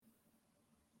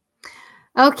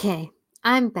Okay,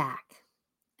 I'm back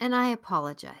and I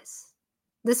apologize.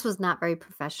 This was not very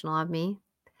professional of me.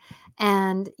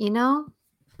 And,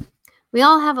 we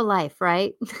all have a life,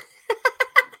 right?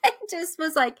 I just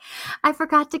was like, I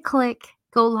forgot to click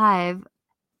go live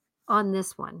on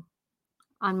this one,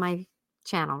 on my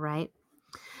channel, right?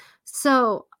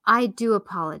 So I do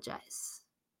apologize.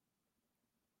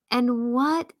 And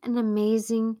what an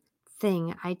amazing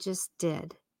thing I just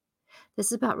did. This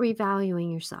is about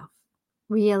revaluing yourself,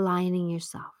 realigning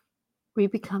yourself,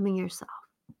 rebecoming yourself.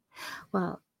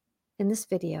 Well, in this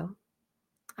video,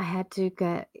 I had to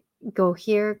go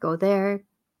here, go there,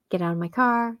 get out of my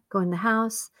car, go in the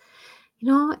house,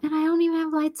 and I don't even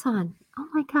have lights on. Oh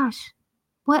my gosh,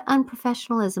 what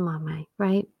unprofessionalism am I,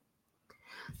 right?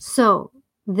 So,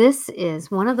 this is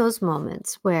one of those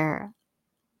moments where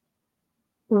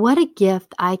what a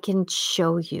gift I can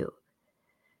show you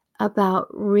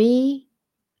about realigning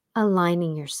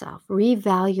yourself,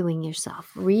 revaluing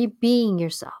yourself, re-being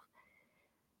yourself.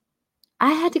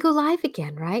 I had to go live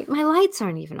again, right? My lights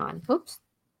aren't even on. Oops.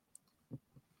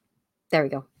 There we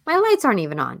go. My lights aren't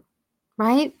even on,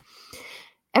 right?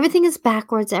 Everything is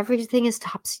backwards. Everything is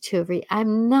topsy-turvy.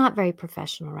 I'm not very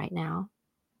professional right now,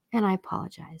 and I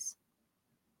apologize.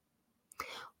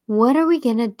 What are we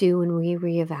going to do when we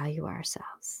reevaluate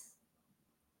ourselves?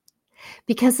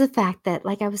 Because the fact that,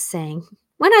 like I was saying,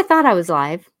 when I thought I was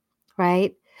live,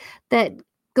 right, that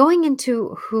going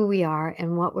into who we are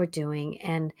and what we're doing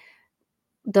and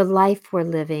the life we're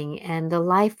living and the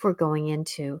life we're going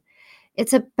into,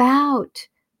 it's about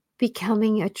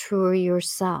becoming a truer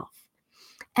yourself.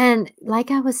 And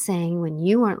like I was saying when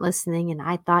you weren't listening and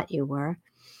I thought you were,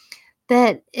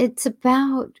 that it's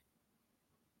about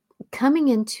coming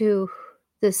into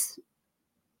this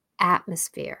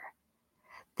atmosphere,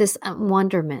 this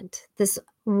wonderment, this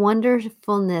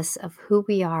wonderfulness of who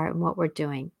we are and what we're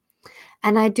doing.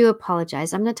 And I do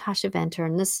apologize. I'm Natasha Venter,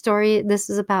 and this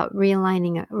is about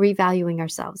revaluing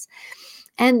ourselves.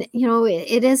 And,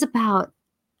 it is about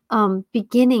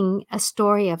beginning a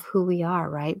story of who we are,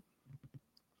 right?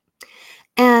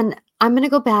 And I'm going to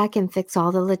go back and fix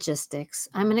all the logistics.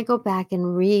 I'm going to go back and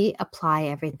reapply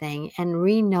everything and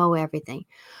know everything.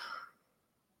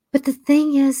 But the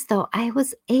thing is, though, I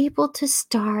was able to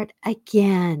start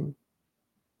again.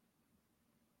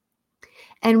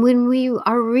 And when we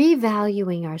are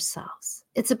revaluing ourselves,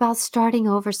 it's about starting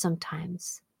over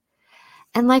sometimes.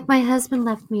 And like my husband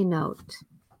left me a note,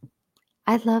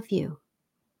 I love you,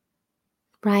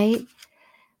 right?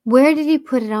 Where did he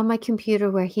put it? On my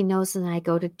computer where he knows that I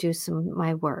go to do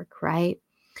my work, right?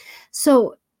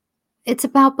 So it's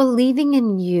about believing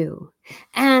in you.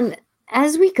 And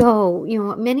as we go,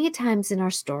 many times in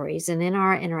our stories and in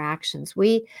our interactions,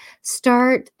 we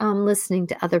start listening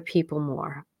to other people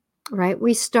more, right?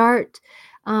 We start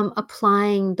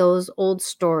applying those old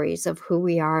stories of who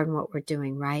we are and what we're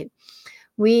doing, right?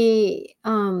 We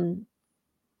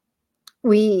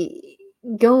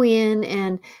go in,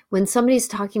 and when somebody's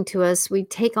talking to us, we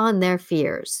take on their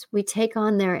fears, we take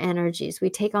on their energies, we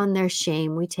take on their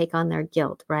shame, we take on their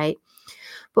guilt, right?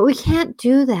 But we can't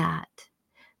do that.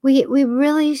 We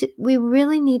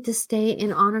really need to stay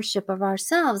in ownership of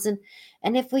ourselves, and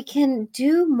if we can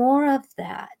do more of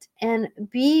that and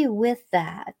be with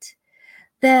that,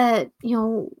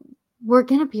 we're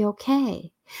going to be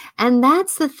okay. And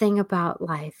that's the thing about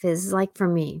life is, like, for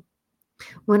me,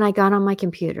 when I got on my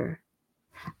computer,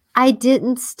 I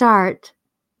didn't start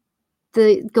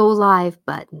the go live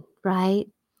button, right?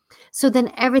 So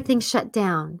then everything shut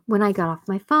down when I got off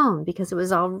my phone because it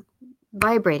was all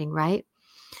vibrating, right?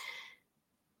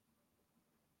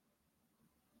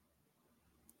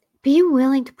 Be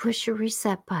willing to push your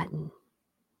reset button.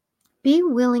 Be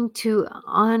willing to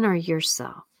honor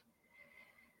yourself.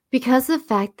 Because of the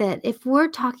fact that if we're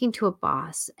talking to a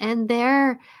boss and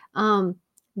they're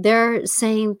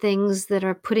saying things that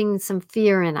are putting some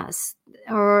fear in us,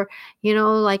 or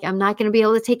like, I'm not going to be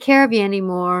able to take care of you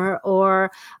anymore,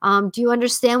 or do you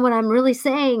understand what I'm really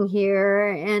saying here?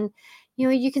 And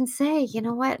you can say, you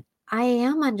know what, I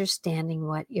am understanding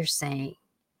what you're saying.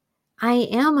 I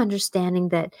am understanding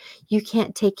that you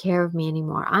can't take care of me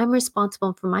anymore. I'm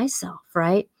responsible for myself,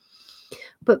 right?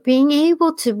 But being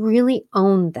able to really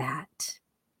own that,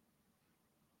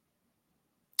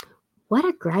 what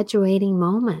a graduating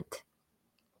moment.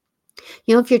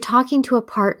 If you're talking to a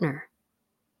partner,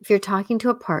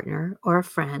 or a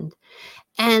friend,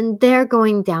 and they're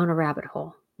going down a rabbit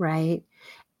hole, right?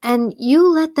 And you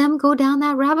let them go down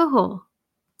that rabbit hole.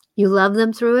 You love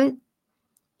them through it.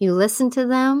 You listen to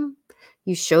them.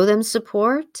 You show them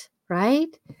support, right?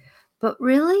 But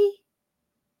really,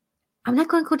 I'm not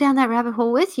going to go down that rabbit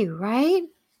hole with you, right?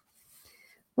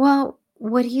 Well,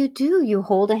 what do? You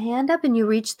hold a hand up and you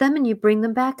reach them and you bring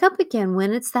them back up again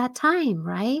when it's that time,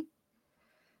 right?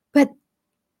 But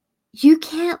you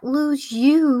can't lose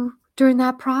you during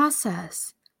that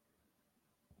process.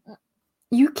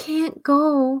 You can't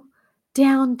go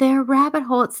down their rabbit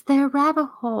hole. It's their rabbit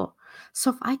hole.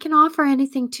 So if I can offer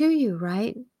anything to you,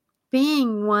 right?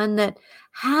 Being one that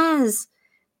has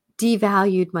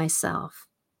devalued myself,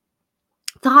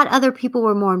 thought other people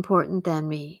were more important than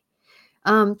me,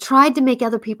 tried to make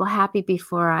other people happy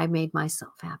before I made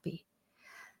myself happy.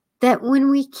 That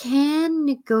when we can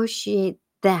negotiate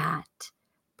that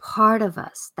part of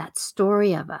us, that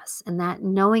story of us, and that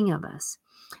knowing of us,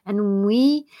 and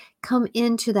we come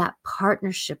into that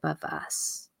partnership of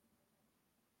us,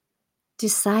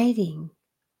 deciding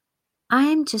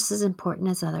I'm just as important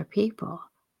as other people.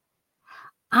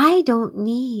 I don't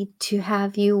need to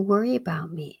have you worry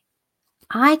about me.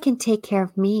 I can take care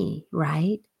of me,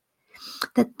 right?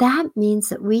 That means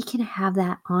that we can have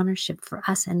that ownership for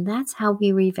us. And that's how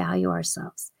we revalue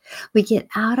ourselves. We get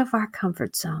out of our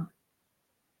comfort zone.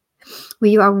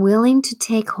 We are willing to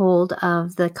take hold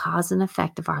of the cause and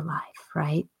effect of our life,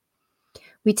 right?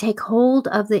 We take hold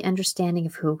of the understanding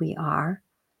of who we are,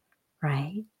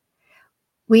 right?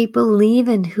 We believe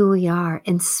in who we are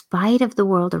in spite of the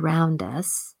world around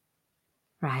us,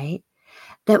 right?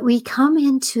 That we come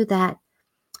into that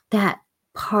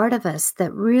part of us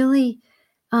that really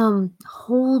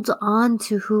holds on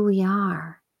to who we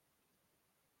are.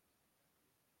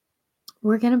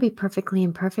 We're going to be perfectly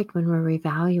imperfect when we're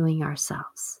revaluing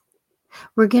ourselves.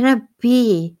 We're going to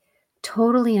be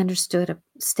totally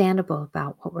understandable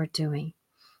about what we're doing.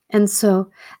 And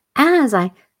so as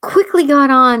I quickly got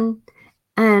on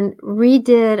and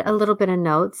redid a little bit of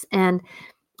notes, and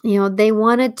they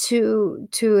wanted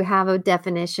to have a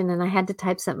definition, and I had to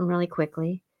type something really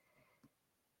quickly.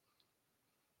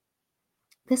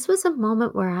 This was a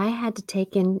moment where I had to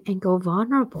take in and go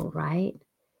vulnerable, right?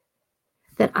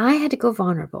 That I had to go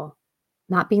vulnerable,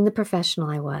 not being the professional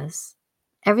I was,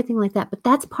 everything like that. But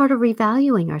that's part of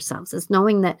revaluing ourselves, is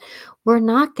knowing that we're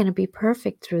not going to be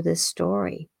perfect through this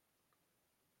story.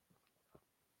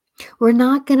 We're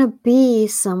not going to be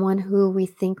someone who we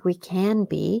think we can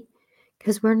be,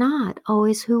 because we're not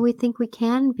always who we think we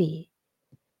can be.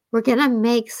 We're going to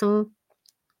make some,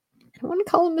 I don't want to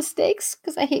call them mistakes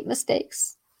because I hate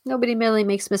mistakes. Nobody really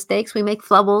makes mistakes. We make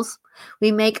flubbles.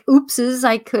 We make oopses.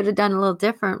 I could have done a little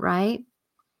different, right?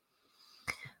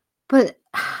 But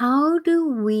how do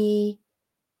we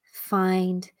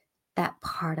find that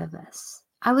part of us?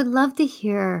 I would love to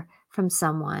hear from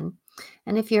someone.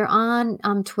 And if you're on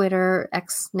Twitter,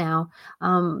 X now,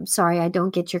 sorry, I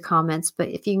don't get your comments, but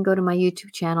if you can go to my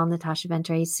YouTube channel, Natasha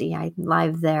Ventracy, I'm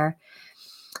live there.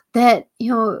 That,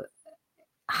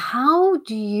 how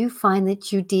do you find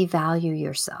that you devalue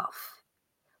yourself?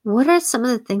 What are some of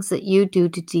the things that you do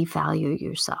to devalue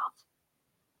yourself?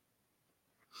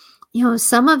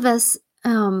 Some of us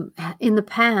in the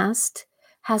past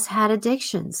has had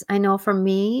addictions. I know for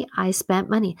me, I spent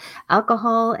money.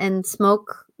 Alcohol and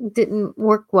smoke didn't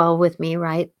work well with me,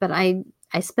 right? But I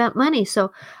spent money.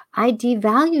 So I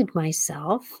devalued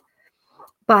myself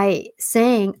by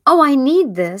saying, oh, I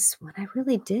need this, when I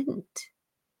really didn't.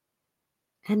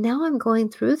 And now I'm going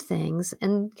through things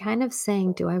and kind of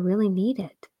saying, do I really need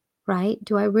it? Right?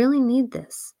 Do I really need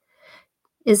this?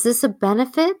 Is this a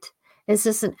benefit? Is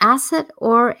this an asset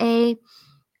or a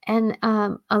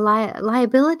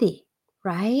liability?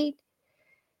 Right?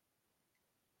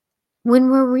 When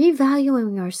we're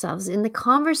revaluing ourselves in the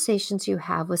conversations you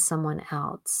have with someone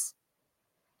else,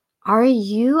 are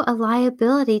you a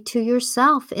liability to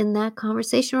yourself in that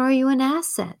conversation, or are you an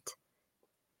asset?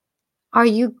 Are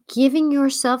you giving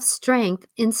yourself strength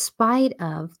in spite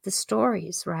of the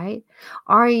stories, right?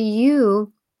 Are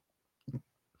you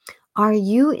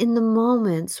in the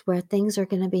moments where things are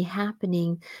going to be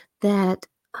happening that,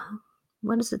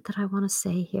 what is it that I want to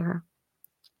say here?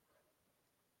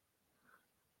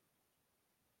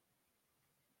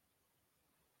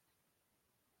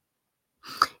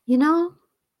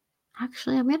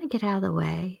 Actually, I'm going to get out of the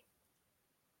way.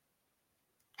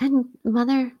 And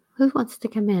Mother, who wants to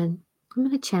come in? I'm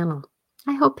going to channel.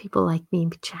 I hope people like me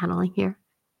channeling here,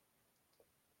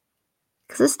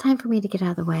 because it's time for me to get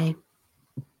out of the way.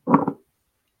 I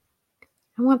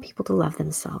want people to love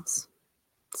themselves.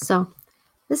 So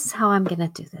this is how I'm going to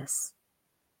do this.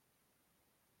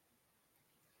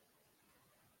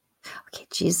 Okay,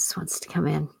 Jesus wants to come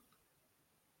in.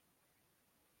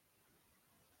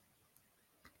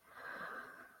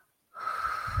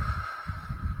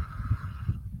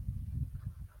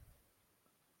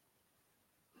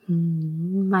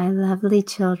 My lovely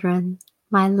children,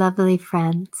 my lovely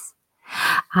friends.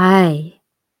 I,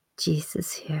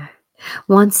 Jesus here,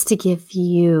 wants to give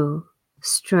you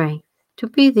strength to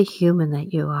be the human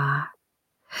that you are.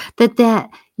 That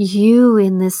you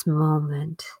in this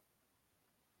moment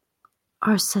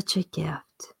are such a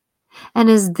gift. And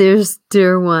as this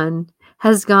dear one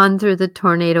has gone through the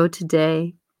tornado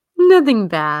today, nothing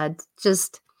bad,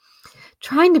 just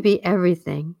trying to be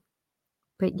everything.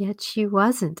 But yet she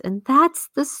wasn't. And that's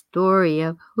the story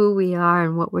of who we are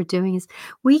and what we're doing is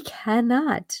we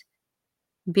cannot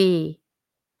be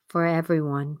for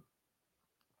everyone.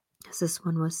 As this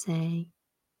one was saying,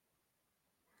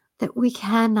 that we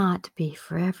cannot be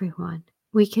for everyone.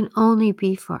 We can only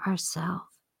be for ourselves.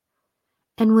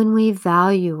 And when we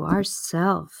value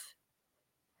ourselves,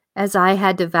 as I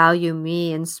had to value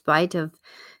me in spite of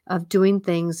doing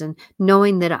things and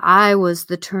knowing that I was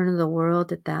the turn of the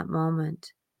world at that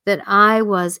moment, that I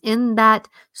was in that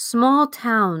small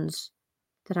towns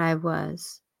that I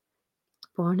was,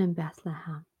 born in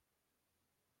Bethlehem,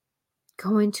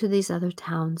 going to these other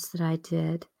towns that I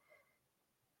did,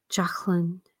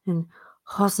 Jacqueline and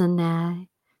Hosanna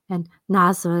and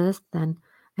Nazareth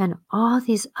and all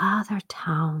these other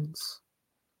towns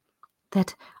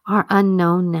that are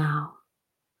unknown now.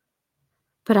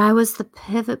 But I was the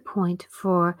pivot point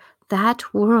for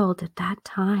that world at that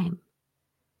time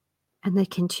and the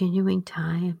continuing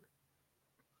time.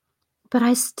 But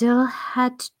I still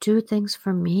had to do things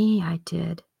for me, I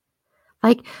did.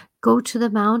 Like go to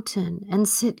the mountain and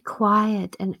sit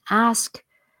quiet and ask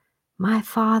my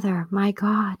Father, my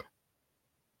God,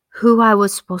 who I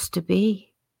was supposed to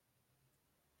be.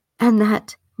 And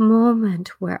that moment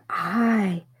where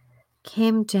I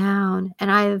came down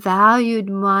and I valued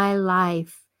my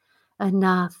life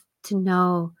enough to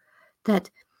know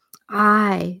that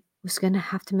I was going to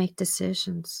have to make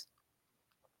decisions.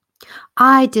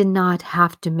 I did not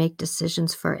have to make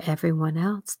decisions for everyone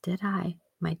else, did I,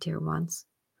 my dear ones,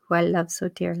 who I love so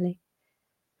dearly?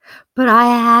 But I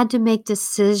had to make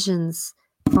decisions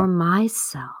for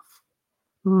myself,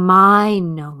 my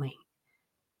knowing,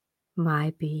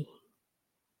 my being.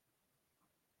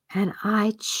 And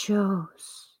I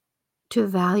chose to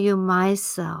value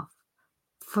myself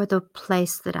for the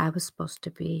place that I was supposed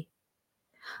to be.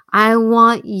 I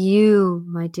want you,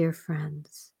 my dear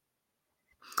friends,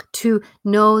 to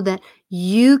know that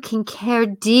you can care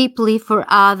deeply for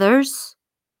others,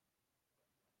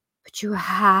 but you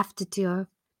have to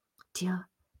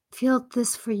feel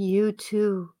this for you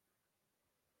too.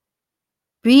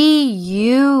 Be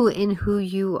you in who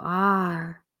you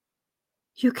are.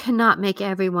 You cannot make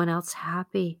everyone else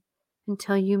happy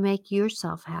until you make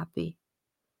yourself happy.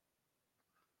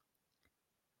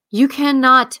 You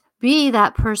cannot be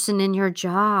that person in your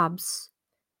jobs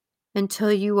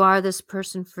until you are this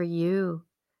person for you.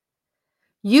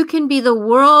 You can be the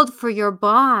world for your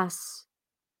boss,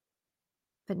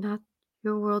 but not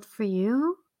your world for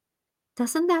you?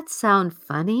 Doesn't that sound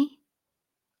funny?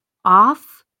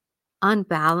 Off?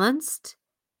 Unbalanced?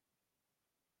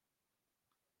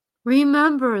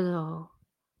 Remember, though,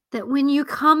 that when you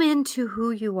come into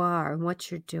who you are and what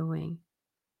you're doing,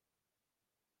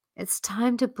 it's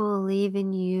time to believe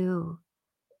in you.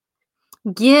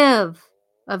 Give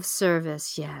of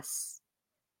service, yes.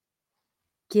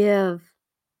 Give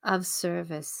of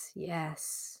service,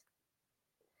 yes.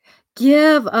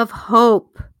 Give of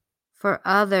hope for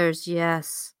others,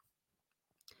 yes.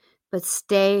 But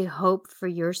stay hope for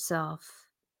yourself.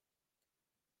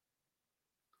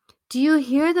 Do you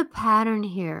hear the pattern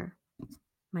here,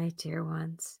 my dear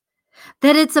ones?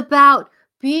 That it's about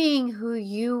being who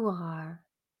you are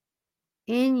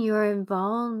in your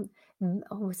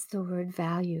what's the word?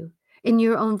 Value. In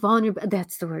your own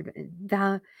that's the word.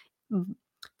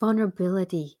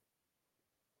 Vulnerability.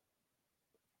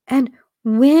 And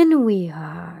when we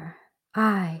are,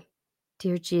 I,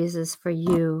 dear Jesus, for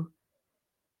you,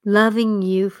 loving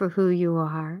you for who you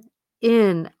are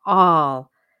in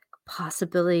all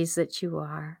possibilities that you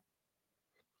are,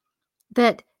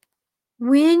 that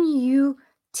when you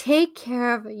take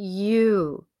care of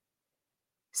you,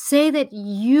 say that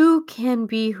you can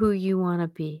be who you want to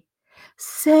be.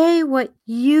 Say what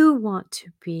you want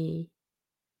to be.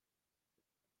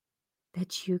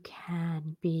 That you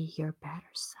can be your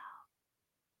better self,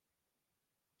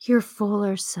 your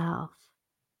fuller self.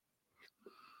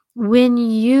 When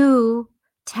you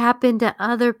tap into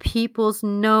other people's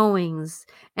knowings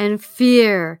and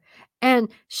fear and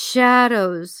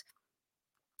shadows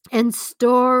and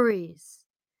stories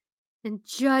and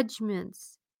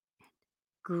judgments,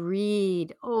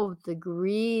 greed. Oh, the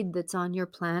greed that's on your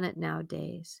planet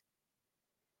nowadays.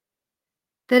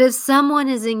 That if someone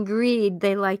is in greed,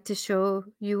 they like to show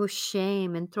you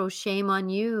shame and throw shame on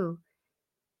you.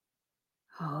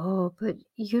 Oh, but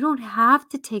you don't have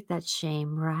to take that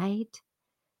shame, right?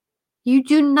 You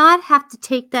do not have to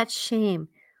take that shame.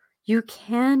 You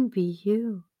can be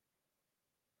you.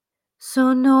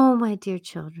 So know, my dear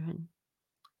children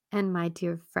and my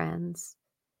dear friends,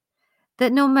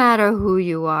 that no matter who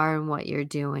you are and what you're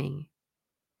doing,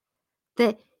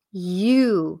 that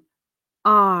you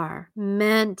are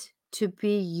meant to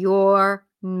be your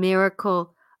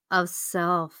miracle of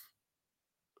self.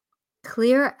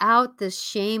 Clear out the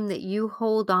shame that you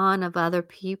hold on of other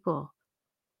people.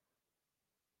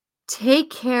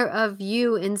 Take care of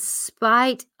you in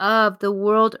spite of the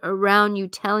world around you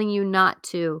telling you not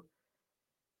to.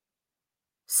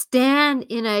 Stand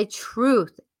in a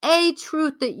truth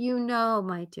that you know,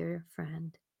 my dear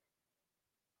friend.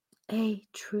 A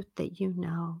truth that you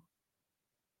know.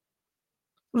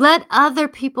 Let other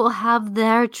people have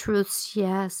their truths,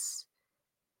 yes.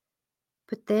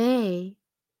 But they,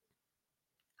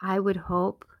 I would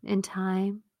hope, in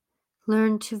time,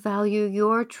 learn to value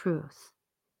your truth.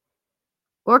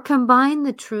 Or combine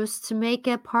the truths to make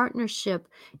a partnership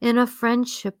in a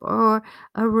friendship or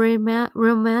a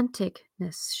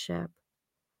romanticness-ship.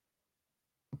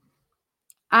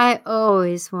 I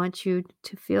always want you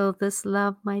to feel this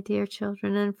love, my dear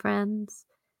children and friends.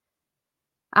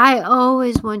 I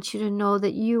always want you to know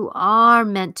that you are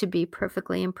meant to be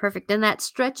perfectly imperfect. And that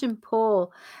stretch and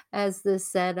pull, as this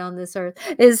said on this earth,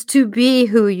 is to be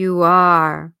who you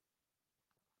are.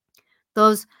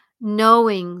 Those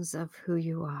knowings of who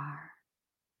you are.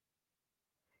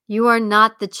 You are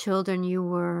not the children you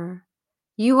were.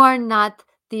 You are not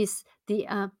the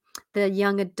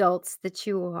young adults that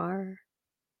you are.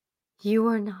 You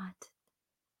are not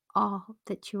all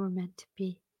that you were meant to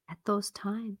be at those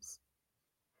times.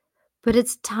 But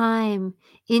it's time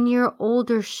in your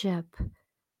oldership,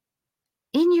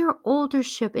 and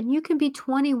you can be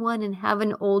 21 and have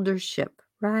an oldership,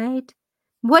 right?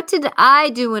 What did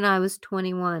I do when I was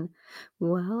 21?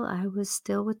 Well, I was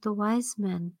still with the wise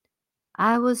men.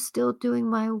 I was still doing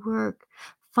my work,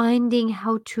 finding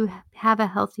how to have a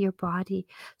healthier body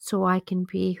so I can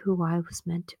be who I was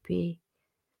meant to be.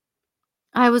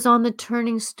 I was on the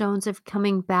turning stones of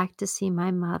coming back to see my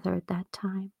mother at that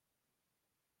time.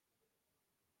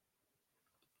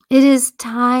 It is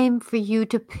time for you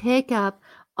to pick up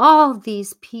all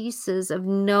these pieces of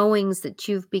knowings that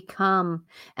you've become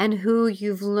and who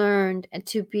you've learned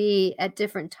to be at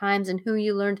different times and who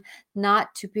you learned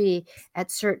not to be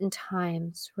at certain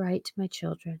times, right, my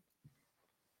children?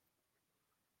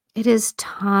 It is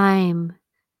time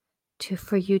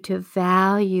for you to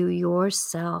value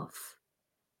yourself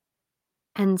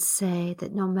and say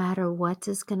that no matter what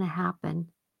is going to happen,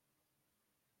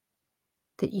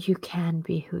 that you can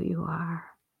be who you are.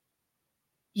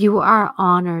 You are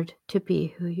honored to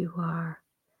be who you are.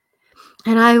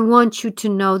 And I want you to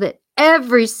know that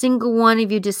every single one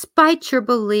of you, despite your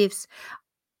beliefs,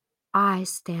 I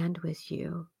stand with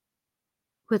you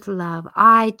with love.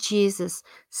 I, Jesus,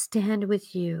 stand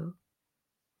with you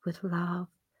with love,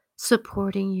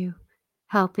 supporting you,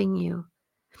 helping you.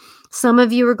 Some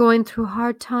of you are going through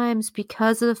hard times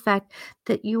because of the fact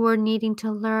that you are needing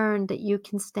to learn that you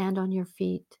can stand on your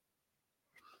feet.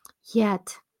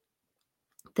 Yet,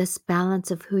 this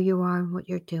balance of who you are and what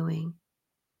you're doing,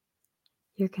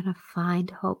 you're going to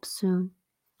find hope soon.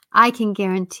 I can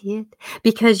guarantee it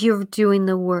because you're doing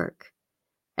the work.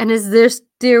 And as this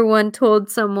dear one told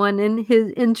someone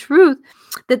in truth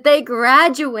that they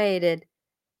graduated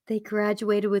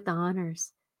with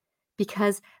honors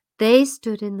because they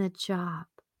stood in the job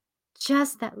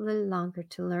just that little longer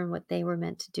to learn what they were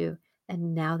meant to do.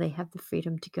 And now they have the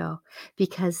freedom to go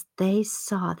because they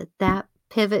saw that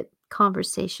pivot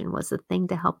conversation was the thing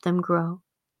to help them grow.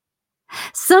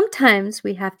 Sometimes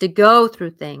we have to go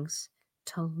through things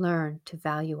to learn to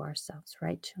value ourselves,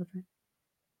 right, children?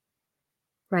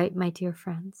 Right, my dear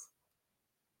friends?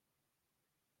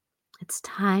 It's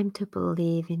time to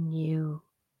believe in you.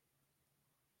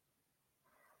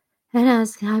 And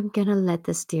as I'm going to let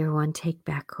this dear one take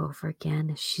back over again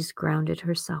as she's grounded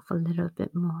herself a little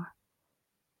bit more.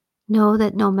 Know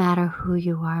that no matter who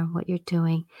you are and what you're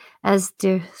doing, as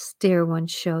dear one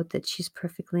showed that she's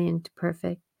perfectly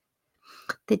imperfect,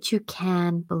 that you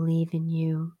can believe in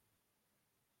you,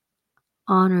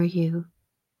 honor you,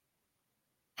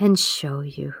 and show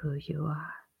you who you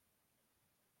are.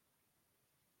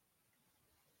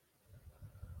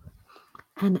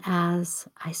 And as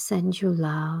I send you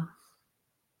love,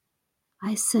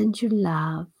 I send you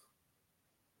love,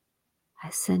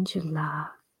 I send you love,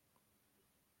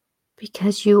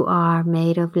 because you are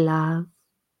made of love.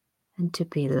 and to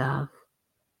be love.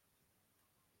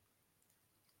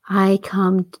 I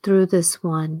come through this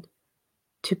one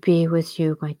to be with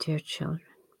you, my dear children,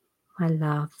 my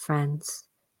love friends,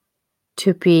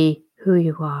 to be who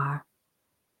you are.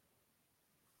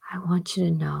 I want you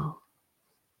to know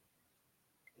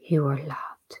you are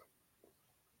loved.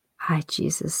 I,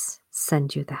 Jesus,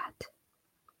 send you that.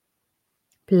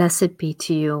 Blessed be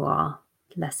to you all.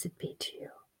 Blessed be to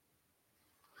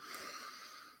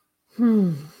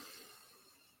you.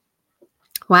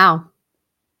 Wow.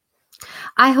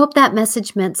 I hope that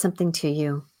message meant something to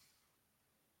you.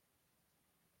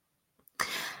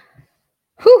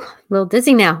 Whew, a little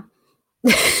dizzy now.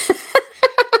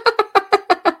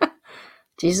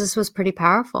 Jesus was pretty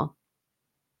powerful.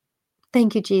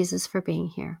 Thank you, Jesus, for being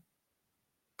here.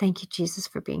 Thank you, Jesus,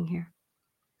 for being here.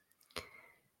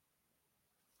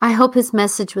 I hope his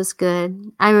message was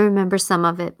good. I remember some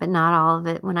of it, but not all of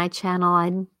it. When I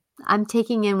channel, I'm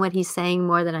taking in what he's saying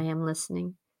more than I am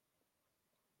listening.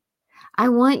 I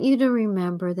want you to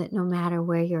remember that no matter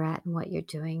where you're at and what you're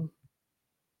doing,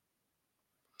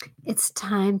 it's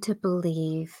time to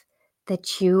believe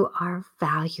that you are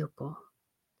valuable.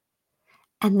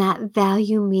 And that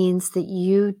value means that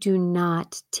you do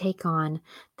not take on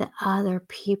the other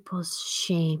people's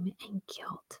shame and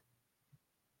guilt.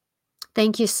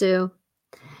 Thank you, Sue.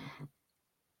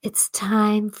 It's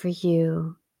time for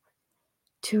you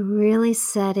to really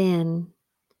set in.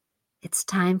 It's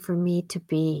time for me to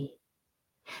be.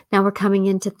 Now we're coming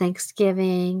into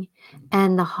Thanksgiving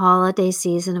and the holiday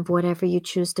season of whatever you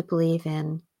choose to believe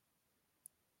in.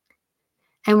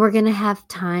 And we're going to have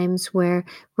times where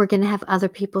we're going to have other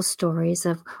people's stories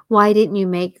of, why didn't you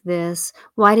make this?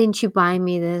 Why didn't you buy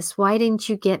me this? Why didn't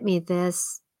you get me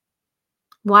this?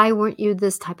 Why weren't you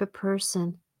this type of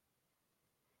person?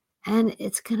 And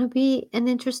it's going to be an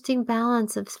interesting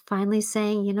balance of finally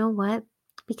saying, you know what?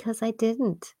 Because I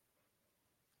didn't.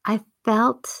 I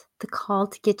felt the call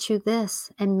to get you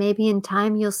this. And maybe in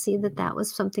time you'll see that that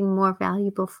was something more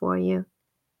valuable for you.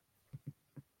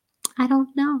 I don't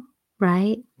know,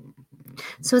 right?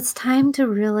 So it's time to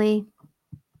really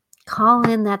call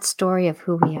in that story of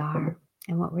who we are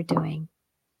and what we're doing.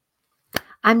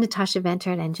 I'm Natasha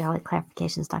Venter at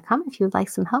AngelicClarifications.com. If you would like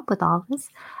some help with all this,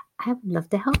 I would love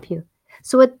to help you.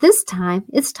 So at this time,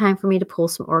 it's time for me to pull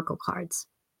some oracle cards.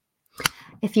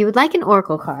 If you would like an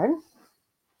oracle card,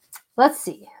 let's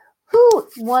see. Who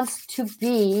wants to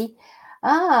be?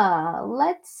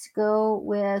 Let's go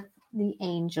with the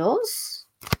angels.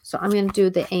 So I'm going to do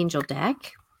the angel deck.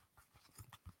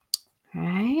 All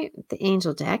right, the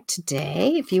angel deck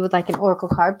today. If you would like an oracle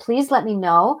card, please let me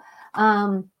know.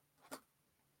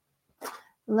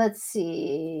 Let's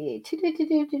see.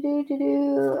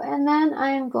 And then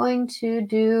I'm going to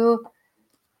do,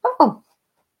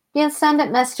 the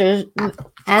Ascendant Masters.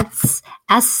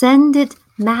 Ascendant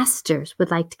Masters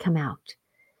would like to come out.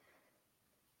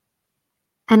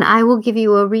 And I will give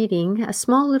you a reading, a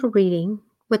small little reading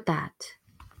with that.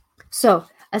 So,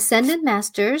 Ascendant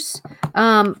Masters.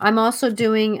 I'm also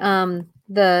doing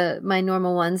my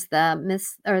normal ones,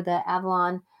 the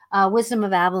Avalon, Wisdom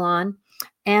of Avalon,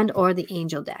 and or the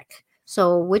Angel deck.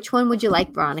 So, which one would you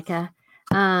like, Veronica?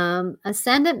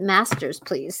 Ascendant Masters,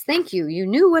 please. Thank you. You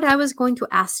knew what I was going to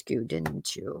ask you,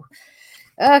 didn't you?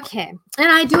 Okay.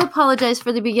 And I do apologize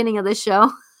for the beginning of the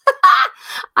show.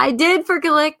 I did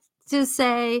forget to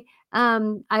say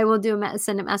I will do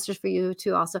Ascendant Masters for you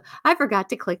too also. I forgot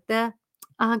to click the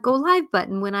go live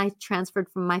button when I transferred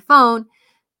from my phone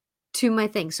to my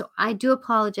thing. So I do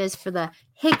apologize for the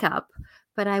hiccup,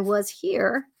 but I was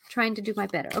here trying to do my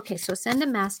better. Okay, so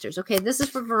Ascendant Masters. Okay, this is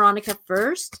for Veronica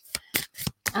first.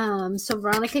 So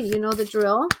Veronica, you know the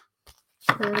drill.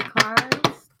 Clear the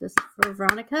cards. This is for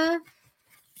Veronica.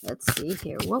 Let's see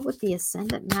here. What would the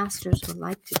Ascendant Masters would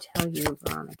like to tell you,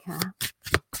 Veronica?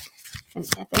 And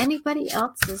if anybody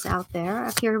else is out there,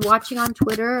 if you're watching on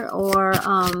Twitter or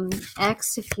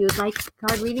X, if you'd like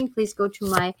card reading, please go to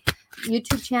my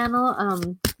YouTube channel,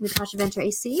 Natasha Venter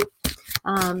AC.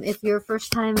 If you're a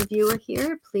first-time viewer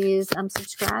here, please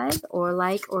subscribe or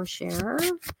like or share.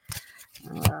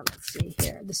 Let's see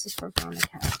here. This is for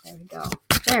Veronica. There we go.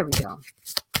 There we go.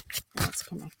 Now it's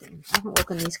connecting. I haven't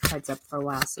woken these cards up for a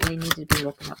while, so they need to be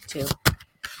woken up too.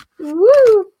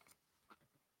 Woo!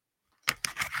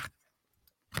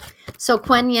 So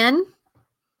Kuan Yin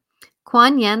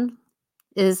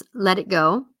is let it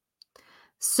go.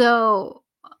 So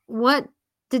what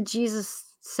did Jesus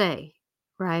say,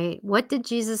 right? What did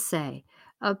Jesus say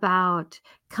about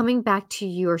coming back to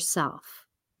yourself?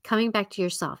 Coming back to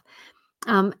yourself.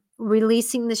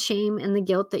 Releasing the shame and the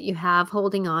guilt that you have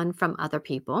holding on from other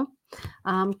people.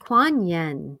 Kuan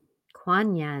Yin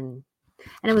Kuan Yin.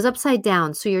 And it was upside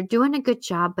down. So you're doing a good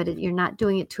job, but you're not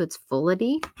doing it to its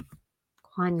fullity.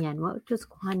 Kuan Yin. What does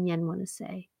Kuan Yin want to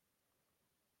say?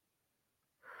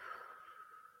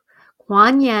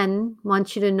 Kuan Yin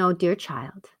wants you to know, dear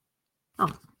child.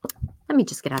 Oh, let me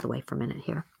just get out of the way for a minute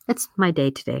here. It's my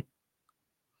day today.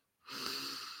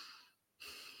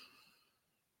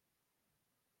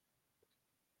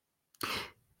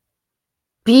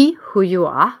 Be who you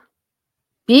are.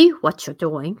 Be what you're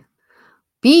doing.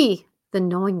 Be the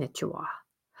knowing that you are.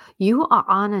 You are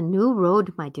on a new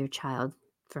road, my dear child,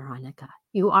 Veronica.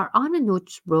 You are on a new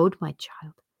road, my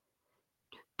child.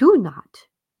 Do not,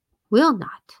 will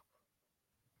not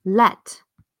let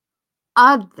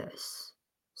others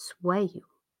sway you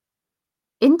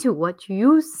into what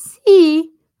you see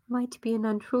might be an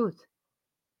untruth.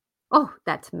 Oh,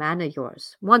 that man of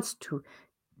yours wants to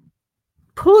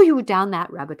pull you down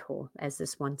that rabbit hole, as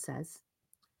this one says.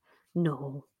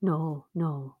 No, no,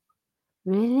 no.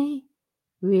 Really?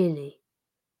 Really?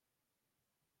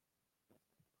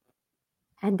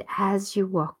 And as you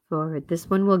walk forward, this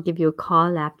one will give you a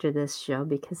call after this show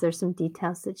because there's some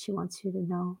details that she wants you to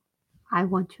know. I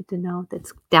want you to know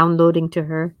that's downloading to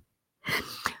her.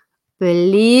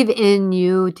 Believe in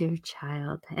you, dear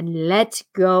child, and let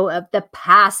go of the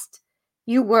past.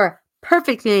 You were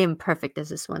perfectly imperfect, as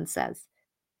this one says.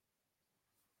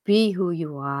 Be who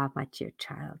you are, my dear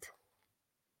child.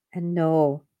 And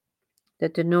know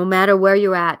that no matter where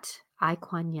you're at, I,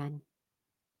 Kuan Yin,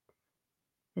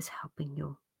 is helping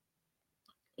you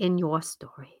in your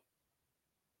story.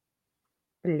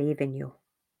 Believe in you,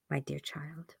 my dear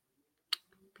child.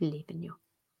 Believe in you.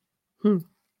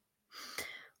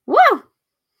 Whoa!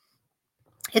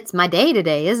 It's my day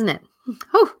today, isn't it?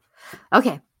 Whew.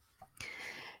 Okay.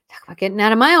 Talk about getting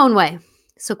out of my own way.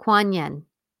 So Kuan Yin,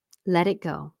 let it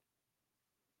go.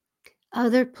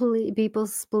 Other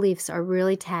people's beliefs are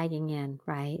really tagging in,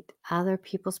 right? Other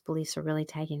people's beliefs are really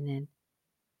tagging in.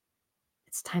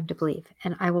 It's time to believe.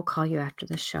 And I will call you after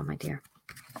this show, my dear.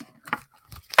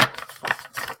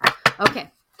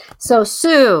 Okay. So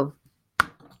Sue,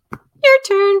 your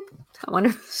turn. I wonder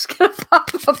who's going to pop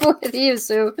up with you,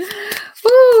 Sue.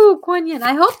 Woo, Kuan Yin.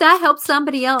 I hope that helped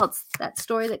somebody else, that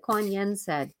story that Kuan Yin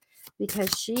said, because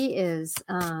she is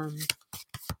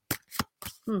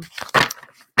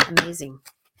amazing.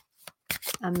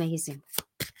 Amazing.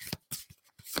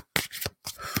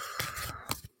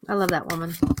 I love that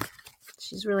woman.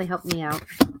 She's really helped me out.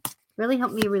 Really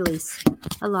helped me release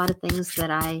a lot of things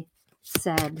that I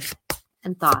said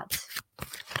and thought.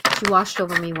 She washed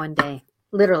over me one day.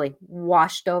 Literally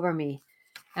washed over me.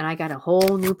 And I got a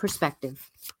whole new perspective.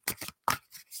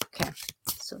 Okay.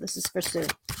 So this is for Sue.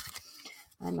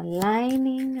 I'm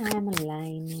aligning,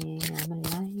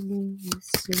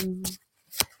 Sue.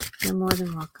 You're more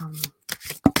than welcome.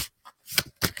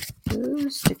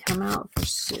 Who's to come out for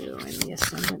Sue and the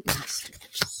Ascendant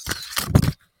Masters?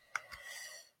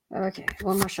 Okay,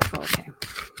 one more shuffle. Okay.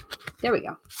 There we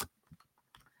go.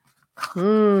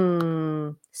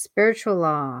 Spiritual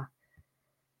law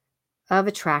of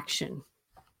attraction.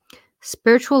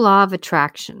 Spiritual law of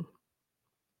attraction.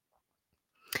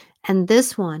 And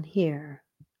this one here,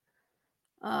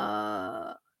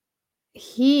 I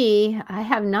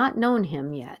have not known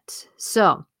him yet.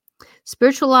 So,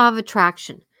 spiritual law of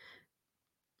attraction.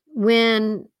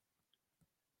 When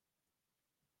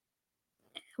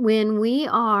we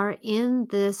are in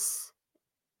this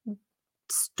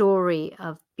story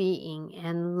of being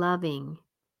and loving,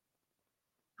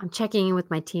 I'm checking in with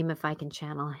my team if I can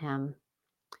channel him,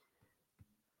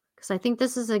 because I think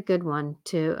this is a good one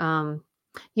to.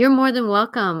 You're more than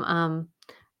welcome,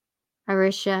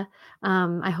 Arisha.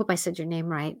 I hope I said your name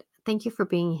right. Thank you for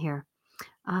being here.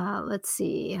 Let's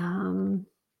see.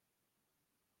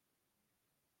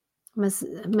 Ms.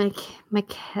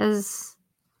 McKez.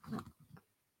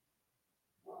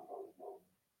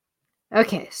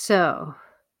 Okay, so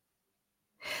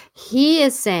he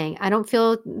is saying, I don't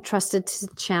feel trusted to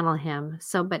channel him.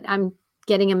 So, but I'm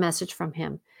getting a message from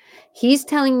him. He's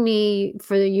telling me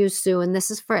for you, Sue, and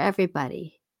this is for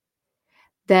everybody,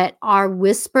 that our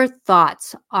whisper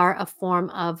thoughts are a form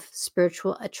of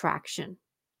spiritual attraction.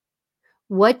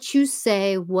 What you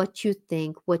say, what you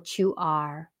think, what you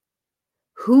are,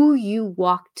 who you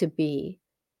walk to be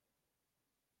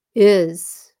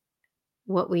is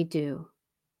what we do.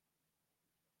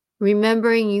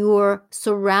 Remembering your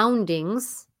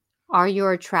surroundings are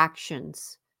your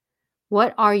attractions.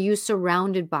 What are you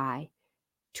surrounded by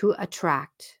to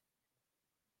attract?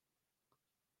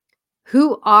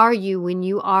 Who are you when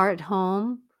you are at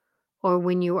home or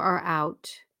when you are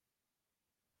out?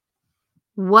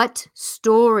 What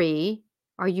story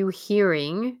are you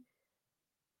hearing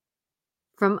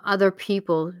from other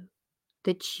people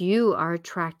that you are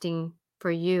attracting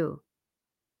for you.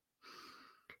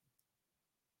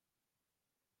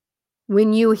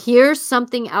 When you hear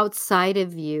something outside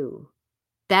of you,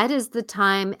 that is the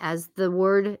time, as the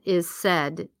word is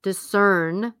said,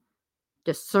 discern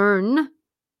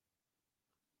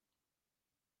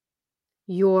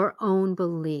your own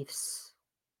beliefs.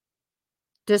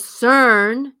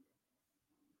 Discern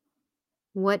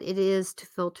what it is to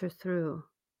filter through.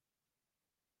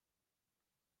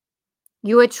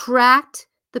 You attract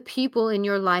the people in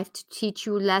your life to teach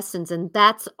you lessons, and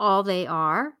that's all they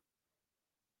are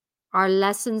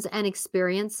lessons and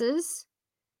experiences.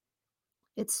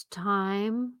 It's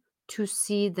time to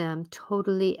see them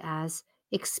totally as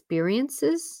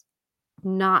experiences,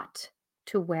 not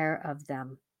to wear of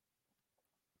them.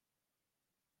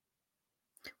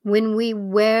 When we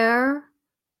wear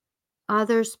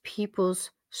others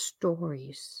people's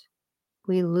stories,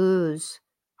 we lose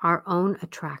our own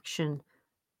attraction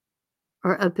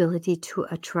or ability to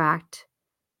attract.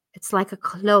 It's like a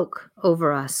cloak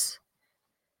over us.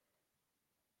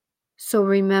 So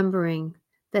remembering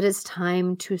that it's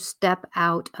time to step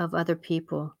out of other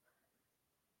people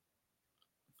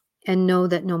and know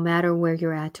that no matter where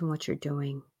you're at and what you're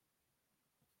doing,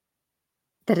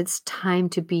 that it's time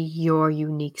to be your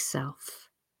unique self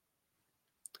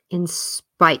in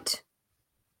spite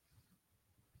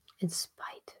in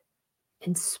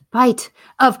spite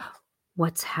of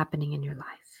what's happening in your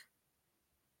life.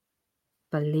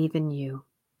 Believe in you,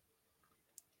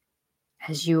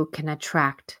 as you can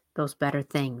attract those better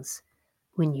things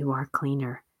when you are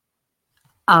cleaner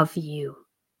of you.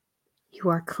 You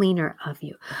are cleaner of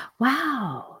you.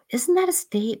 Wow, isn't that a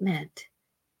statement?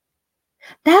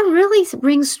 That really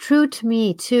rings true to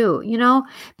me too,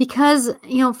 because,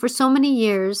 for so many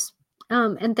years,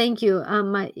 and thank you,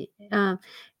 my,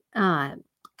 uh,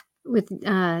 with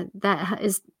that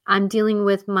is I'm dealing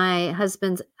with my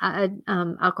husband's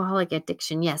alcoholic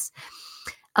addiction. Yes,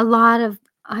 a lot of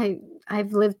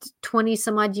I've lived 20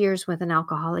 some odd years with an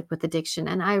alcoholic with addiction,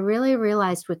 and I really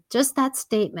realized with just that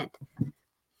statement,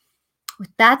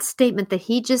 that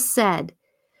he just said,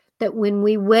 that when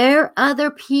we wear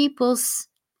other people's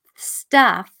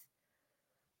stuff,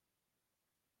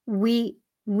 we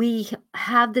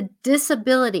have the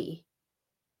disability,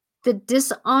 the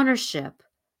dishonorship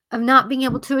of not being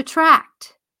able to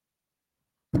attract.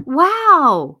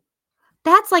 Wow.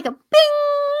 That's like a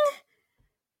bing.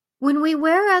 When we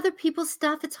wear other people's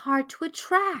stuff, it's hard to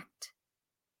attract.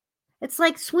 It's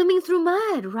like swimming through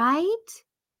mud, right?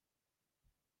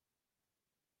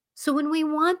 So when we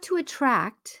want to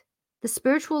attract the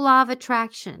spiritual law of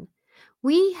attraction,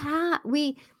 if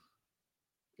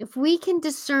we can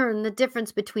discern the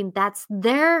difference between that's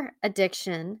their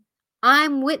addiction,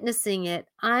 I'm witnessing it,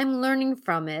 I'm learning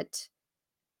from it,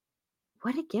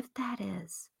 what a gift that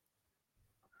is.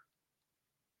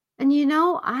 And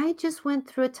I just went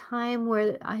through a time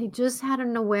where I just had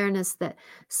an awareness that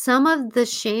some of the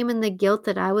shame and the guilt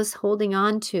that I was holding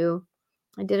on to,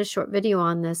 I did a short video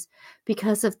on this,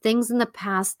 because of things in the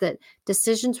past, that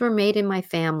decisions were made in my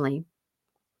family.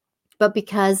 But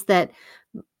because that,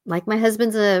 like my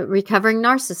husband's a recovering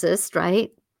narcissist,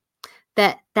 right?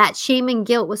 That shame and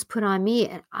guilt was put on me,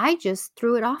 and I just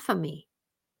threw it off of me.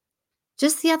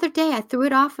 Just the other day, I threw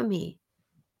it off of me.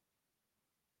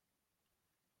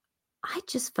 I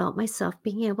just felt myself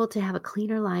being able to have a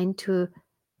cleaner line to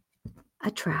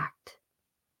attract,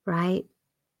 right?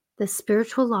 The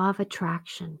spiritual law of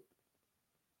attraction.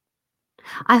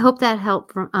 I hope that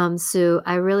helped, Sue.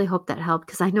 I really hope that helped,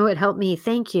 because I know it helped me.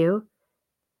 Thank you.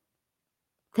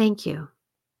 Thank you.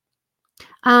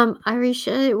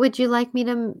 Irisha, would you like me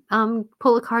to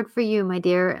pull a card for you, my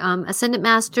dear? Ascendant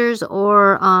Masters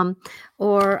or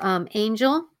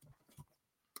Angel?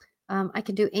 I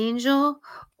can do Angel,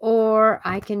 or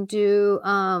I can do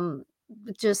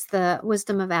just the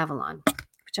Wisdom of Avalon,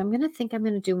 which I'm going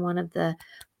to do one of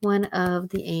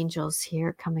the angels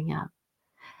here coming up.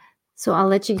 So I'll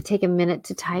let you take a minute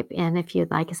to type in if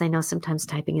you'd like, because I know sometimes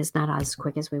typing is not as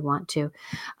quick as we want to.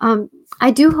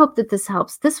 I do hope that this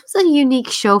helps. This was a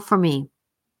unique show for me.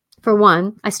 For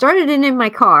one, I started it in my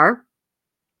car.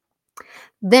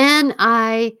 Then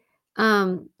I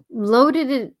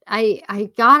loaded it. I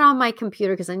got on my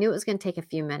computer because I knew it was going to take a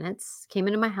few minutes. Came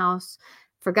into my house,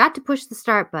 forgot to push the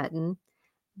start button.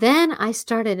 Then I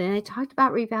started, and I talked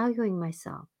about revaluing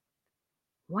myself.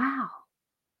 Wow.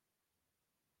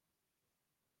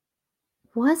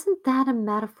 Wasn't that a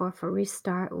metaphor for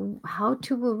restart? How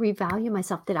to revalue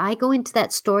myself? Did I go into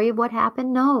that story of what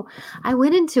happened? No, I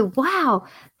went into, wow,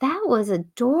 that was a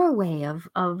doorway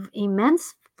of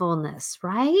immense fullness,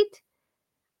 right?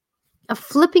 of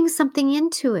flipping something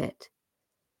into it.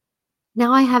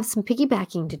 Now I have some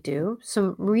piggybacking to do,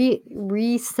 some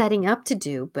resetting up to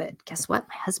do, but guess what?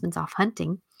 My husband's off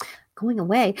hunting, going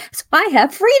away. So I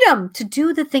have freedom to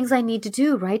do the things I need to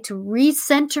do, right? To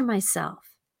recenter myself,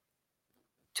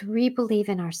 to re-believe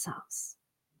in ourselves.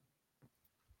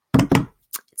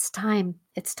 It's time.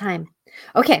 It's time.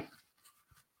 Okay.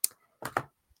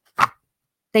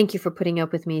 Thank you for putting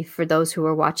up with me, for those who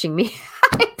are watching me.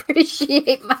 I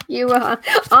appreciate you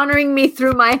honoring me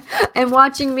through and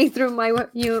watching me through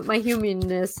my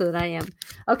humanness that I am.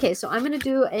 Okay, so I'm going to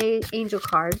do a angel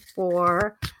card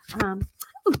for,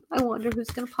 I wonder who's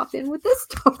going to pop in with this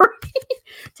story.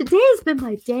 Today has been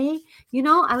my day.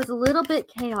 I was a little bit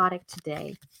chaotic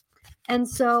today. And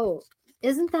so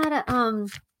isn't that a,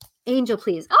 angel,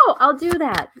 please? Oh, I'll do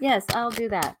that. Yes, I'll do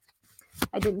that.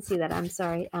 I didn't see that. I'm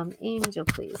sorry. Angel,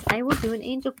 please. I will do an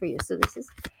angel for you. So this is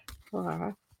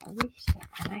for Arisha.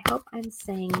 And I hope I'm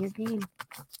saying your name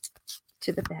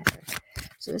to the better.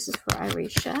 So this is for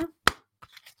Arisha.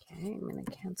 Okay, I'm going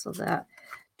to cancel that.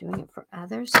 Doing it for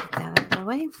others. Get that out of the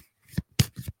way.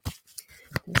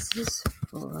 This is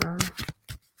for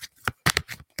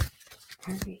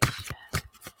Arisha.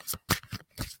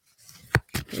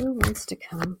 Who wants to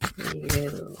come for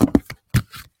you?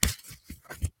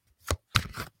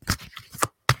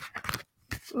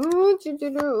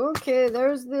 Okay,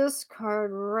 there's this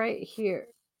card right here.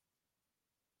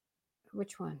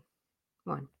 Which one?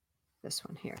 This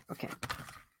one here. Okay.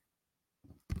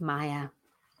 Maya.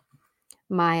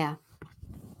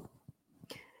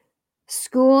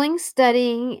 Schooling,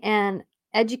 studying, and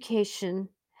education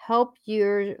help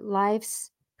your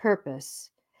life's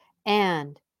purpose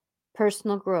and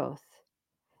personal growth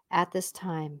at this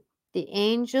time. The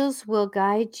angels will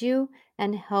guide you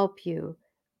and help you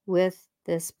with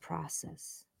this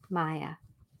process. Maya.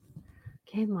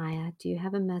 Okay, Maya, do you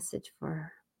have a message for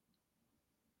her?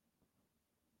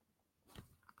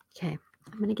 Okay,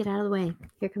 I'm going to get out of the way.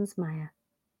 Here comes Maya.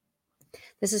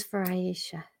 This is for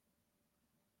Aisha.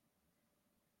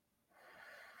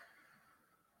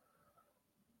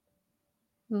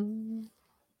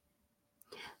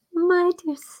 My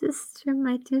dear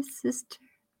sister,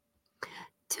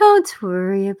 don't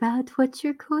worry about what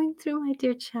you're going through, my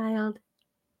dear child.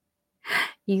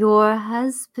 Your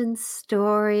husband's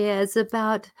story is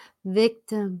about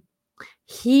victim.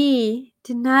 He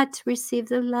did not receive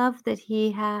the love that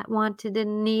he had wanted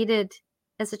and needed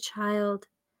as a child.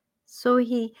 So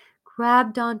he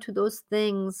grabbed onto those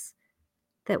things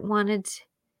that wanted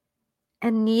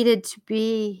and needed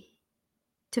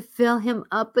to fill him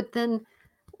up. But then,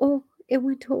 it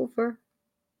went over.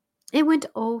 It went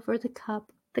over the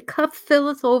cup. The cup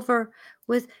filleth over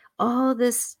with all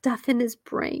this stuff in his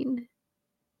brain.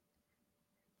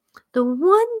 The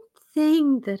one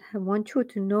thing that I want you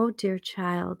to know, dear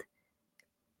child,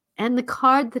 and the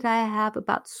card that I have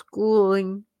about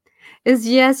schooling is,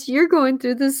 yes, you're going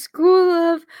through the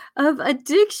school of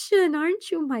addiction,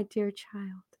 aren't you, my dear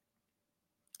child?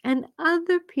 And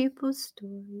other people's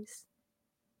stories.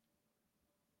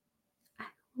 I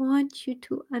want you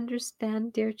to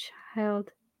understand, dear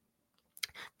child,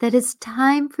 that it's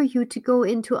time for you to go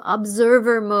into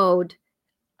observer mode.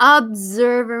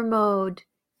 Observer mode.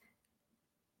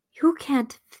 You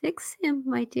can't fix him,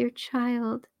 my dear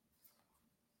child.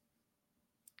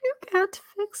 You can't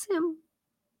fix him.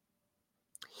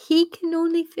 He can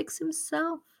only fix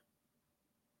himself.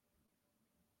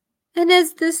 And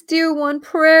as this dear one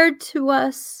prayed to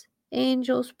us,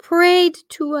 angels,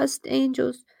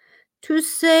 to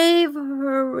save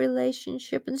her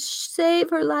relationship and save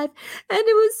her life. And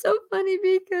it was so funny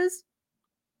because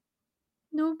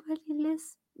nobody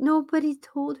listened. Nobody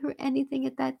told her anything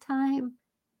at that time.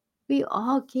 We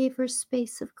all gave her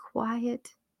space of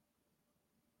quiet.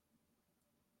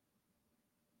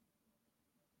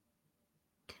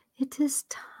 It is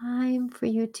time for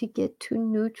you to get to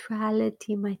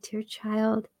neutrality, my dear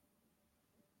child.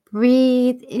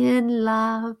 Breathe in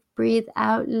love, breathe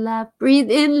out love, breathe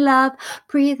in love,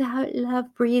 breathe out love,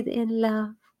 breathe in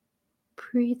love,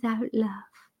 breathe out love.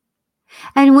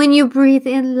 And when you breathe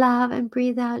in love and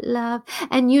breathe out love,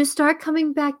 and you start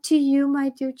coming back to you, my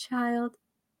dear child,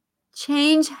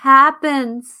 change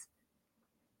happens.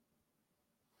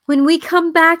 When we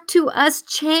come back to us,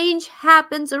 change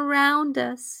happens around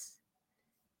us.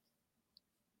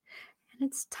 And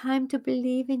it's time to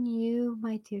believe in you,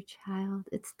 my dear child.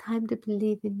 It's time to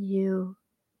believe in you.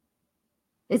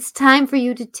 It's time for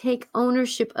you to take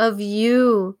ownership of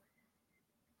you.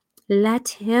 Let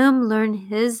him learn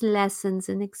his lessons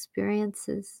and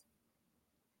experiences.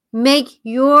 Make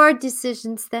your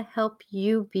decisions that help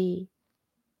you be.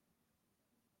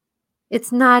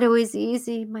 It's not always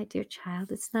easy, my dear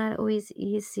child. It's not always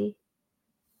easy.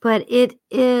 But it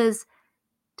is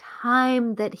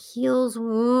time that heals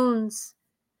wounds.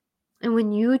 And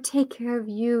when you take care of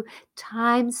you,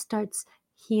 time starts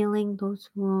healing those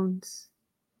wounds.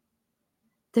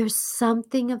 There's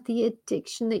something of the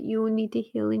addiction that you need to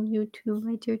heal in you too,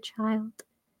 my dear child.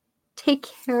 Take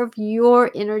care of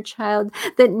your inner child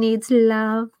that needs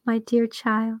love, my dear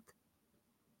child.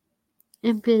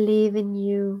 And believe in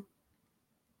you.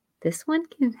 This one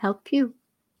can help you.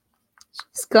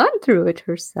 She's gone through it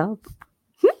herself.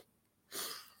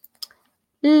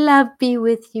 Love be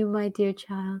with you, my dear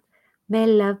child. May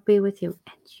love be with you.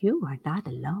 And you are not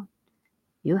alone.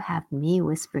 You have me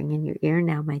whispering in your ear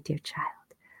now, my dear child,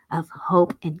 of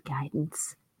hope and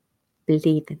guidance.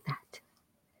 Believe in that.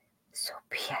 So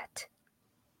be it.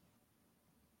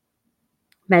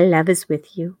 My love is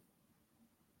with you.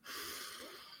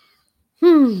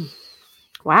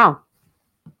 Wow.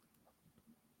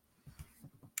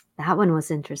 That one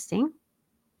was interesting.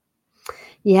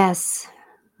 Yes,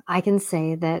 I can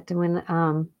say that when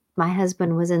my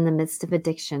husband was in the midst of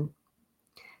addiction,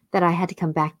 that I had to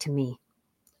come back to me.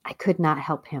 I could not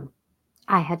help him.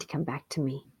 I had to come back to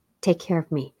me, take care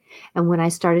of me. And when I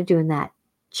started doing that,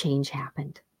 change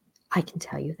happened. I can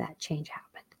tell you that change happened.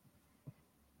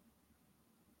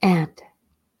 And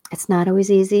it's not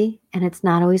always easy, and it's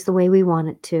not always the way we want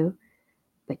it to,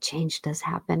 but change does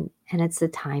happen, and it's the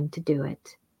time to do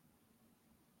it.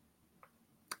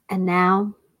 And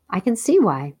now I can see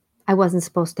why I wasn't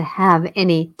supposed to have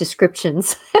any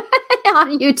descriptions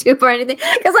on YouTube or anything,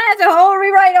 because I had to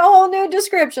rewrite a whole new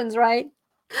descriptions, right?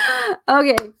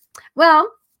 Okay.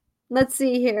 Well, let's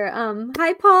see here.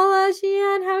 Hi Paula,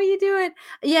 Sheehan, how are you doing?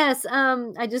 Yes,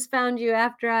 I just found you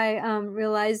after I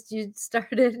realized you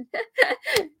started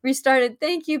restarted.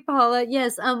 Thank you, Paula.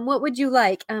 Yes, what would you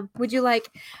like? Would you like,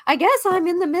 I guess I'm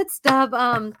in the midst of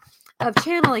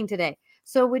channeling today.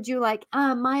 So would you like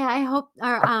Maya,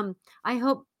 I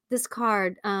hope this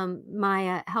card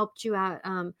Maya helped you out.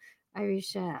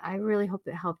 Irisha, I really hope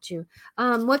it helped you.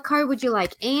 What card would you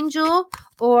like? Angel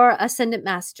or Ascendant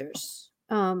Masters?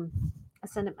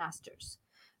 Ascendant Masters.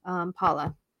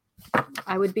 Paula,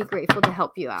 I would be grateful to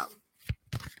help you out.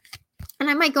 And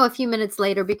I might go a few minutes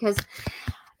later because,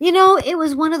 it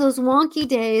was one of those wonky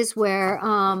days where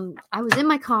I was in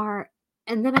my car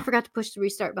and then I forgot to push the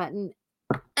restart button.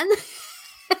 And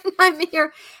I'm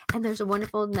here and there's a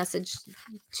wonderful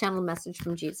channel message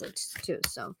from Jesus too.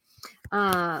 So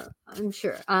I'm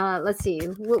sure. Let's see.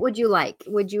 What would you like?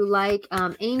 Would you like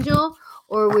Angel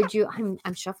or would you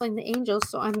I'm shuffling the angels,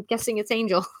 so I'm guessing it's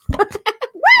Angel.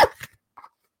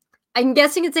 I'm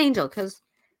guessing it's Angel because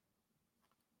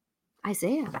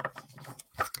Isaiah.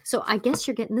 So I guess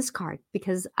you're getting this card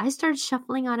because I started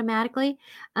shuffling automatically.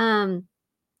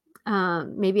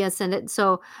 Maybe I'll send it.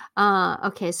 So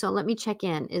okay, so let me check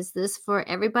in. Is this for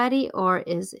everybody or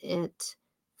is it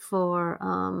for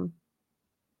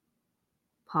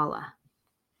Paula?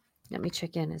 Let me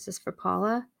check in. Is this for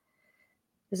Paula?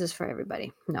 Is this for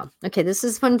everybody? No. Okay, this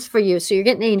is one's for you. So you're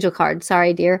getting an angel card.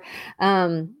 Sorry, dear.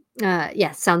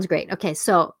 Yeah, sounds great. Okay,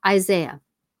 so Isaiah.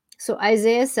 So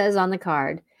Isaiah says on the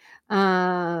card,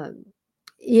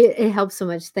 it helps so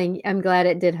much. I'm glad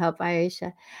it did help,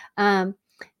 Aisha.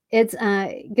 It's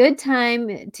a good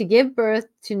time to give birth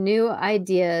to new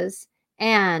ideas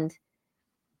and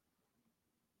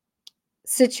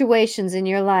situations in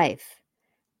your life.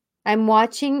 I'm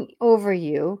watching over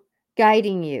you,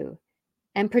 guiding you,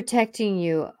 and protecting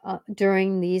you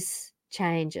during these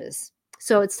changes.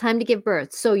 So it's time to give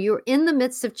birth. So you're in the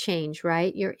midst of change,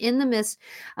 right? You're in the midst,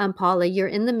 Paula, you're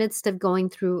in the midst of going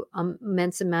through an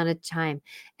immense amount of time.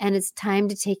 And it's time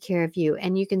to take care of you.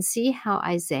 And you can see how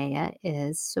Isaiah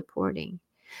is supporting.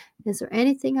 Is there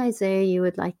anything, Isaiah, you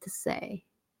would like to say?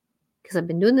 Because I've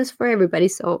been doing this for everybody,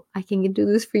 so I can do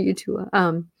this for you too,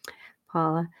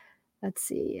 Paula. Let's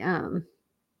see.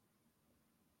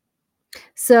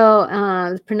 So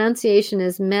the pronunciation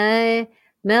is Melchizedek.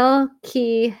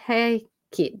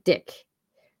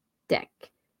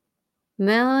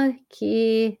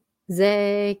 Melchizedek.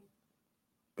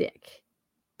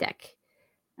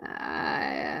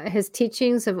 His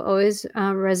teachings have always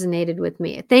resonated with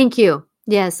me. Thank you.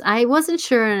 Yes, I wasn't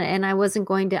sure, and I wasn't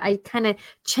going to. I kind of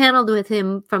channeled with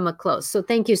him from a close. So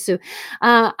thank you, Sue.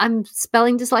 I'm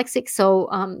spelling dyslexic, so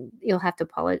you'll have to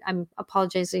apologize. I'm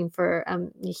apologizing for.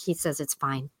 He says it's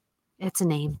fine. It's a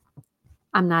name.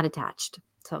 I'm not attached.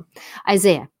 So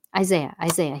Isaiah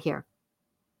here.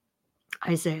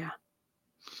 Isaiah.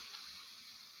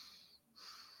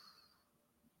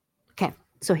 Okay,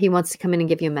 so he wants to come in and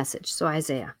give you a message. So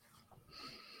Isaiah.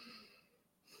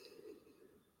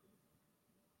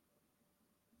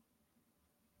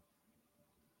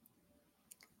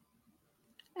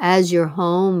 As your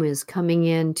home is coming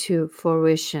into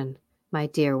fruition, my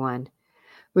dear one,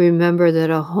 remember that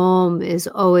a home is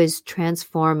always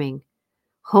transforming.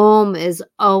 Home is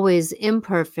always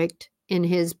imperfect in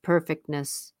his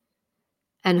perfectness.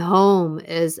 And home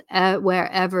is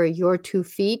wherever your 2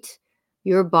 feet,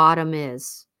 your bottom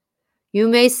is. You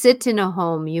may sit in a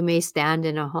home, you may stand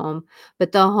in a home,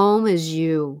 but the home is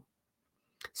you.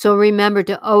 So remember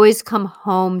to always come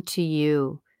home to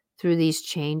you through these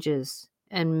changes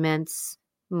and immense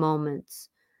moments.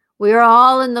 We are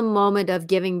all in the moment of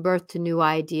giving birth to new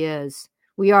ideas.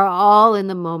 We are all in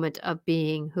the moment of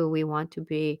being who we want to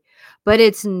be, but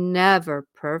it's never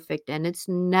perfect and it's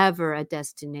never a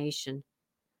destination.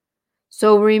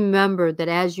 So remember that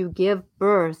as you give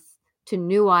birth to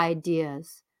new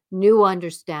ideas, new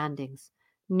understandings,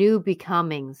 new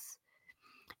becomings,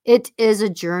 it is a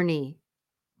journey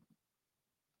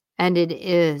and it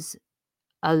is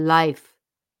a life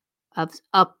of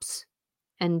ups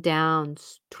and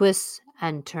downs, twists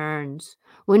and turns.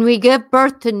 When we give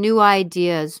birth to new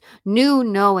ideas, new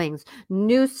knowings,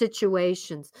 new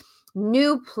situations,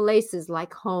 new places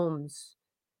like homes,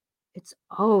 it's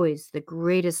always the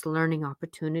greatest learning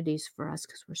opportunities for us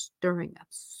because we're stirring up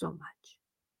so much.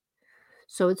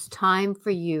 So it's time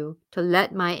for you to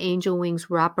let my angel wings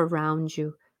wrap around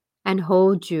you and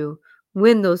hold you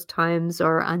when those times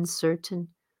are uncertain,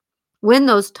 when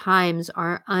those times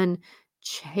are uncharted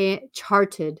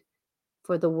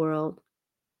for the world.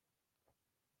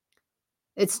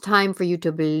 It's time for you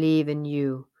to believe in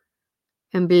you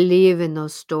and believe in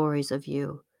those stories of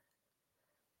you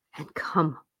and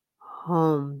come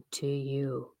home to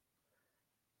you,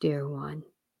 dear one.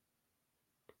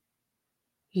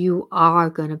 You are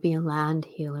going to be a land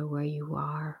healer where you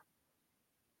are.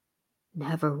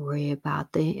 Never worry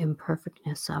about the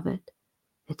imperfectness of it.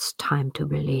 It's time to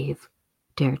believe,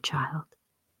 dear child.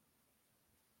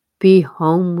 Be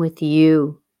home with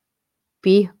you.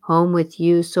 Be home with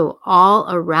you so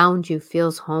all around you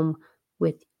feels home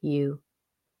with you.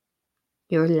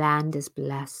 Your land is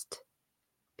blessed.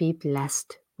 Be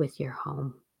blessed with your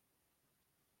home.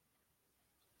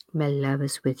 My love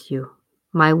is with you.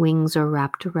 My wings are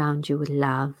wrapped around you with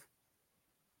love.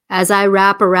 As I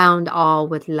wrap around all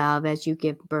with love as you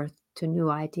give birth to new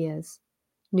ideas,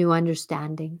 new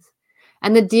understandings,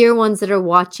 and the dear ones that are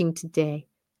watching today,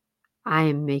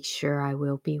 I make sure I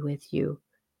will be with you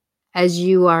as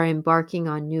you are embarking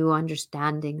on new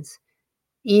understandings,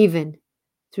 even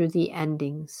through the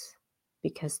endings,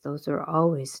 because those are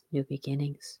always new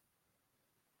beginnings.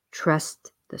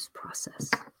 Trust this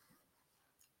process.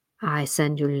 I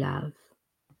send you love.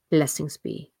 Blessings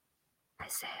be,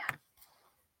 Isaiah.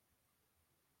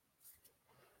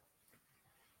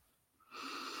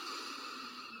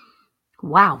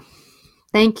 Wow.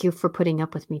 Thank you for putting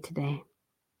up with me today.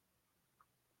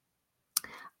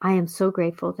 I am so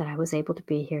grateful that I was able to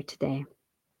be here today.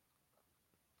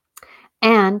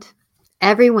 And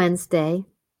every Wednesday,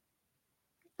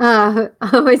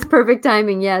 always perfect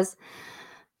timing, yes.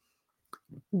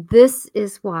 This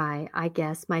is why I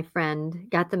guess my friend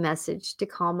got the message to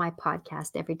call my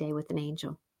podcast Every Day with an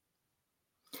Angel.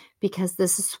 Because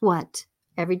this is what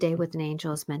Every Day with an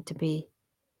Angel is meant to be.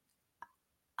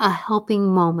 A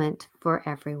helping moment for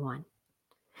everyone.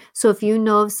 So if you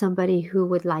know of somebody who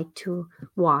would like to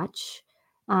watch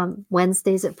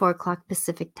Wednesdays at 4 o'clock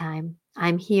Pacific time,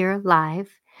 I'm here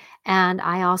live. And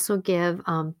I also give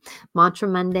Mantra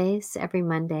Mondays every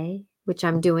Monday, which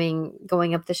I'm doing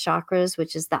going up the chakras,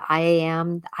 which is the I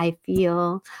am, I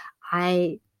feel,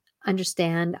 I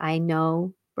understand, I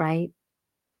know, right?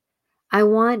 I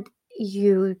want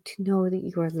you to know that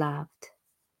you are loved.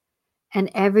 And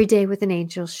Every Day with an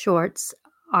Angel shorts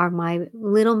are my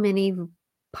little mini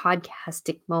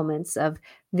podcastic moments of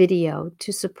video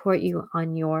to support you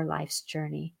on your life's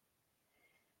journey.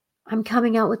 I'm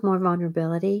coming out with more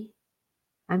vulnerability.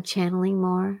 I'm channeling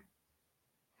more.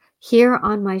 Here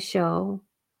on my show,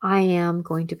 I am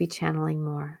going to be channeling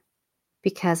more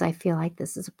because I feel like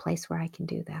this is a place where I can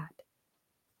do that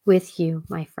with you,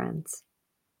 my friends.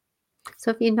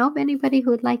 So if you know of anybody who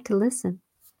would like to listen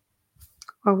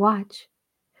or watch,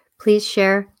 please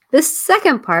share this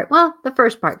second part. Well, the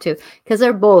first part too, because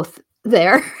they're both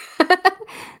there.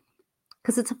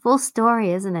 Because it's a full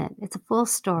story, isn't it? It's a full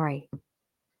story.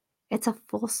 It's a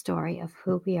full story of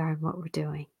who we are and what we're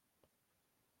doing.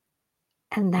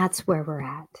 And that's where we're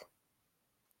at.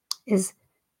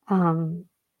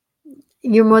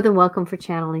 You're more than welcome for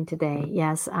channeling today.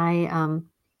 Yes, I'm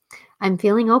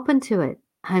feeling open to it.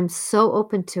 I'm so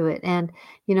open to it. And,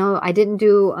 I didn't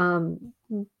do,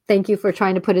 thank you for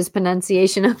trying to put his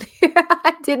pronunciation up here.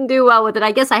 I didn't do well with it.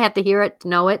 I guess I have to hear it to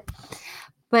know it.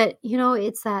 But,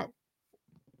 it's that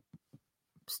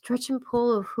stretch and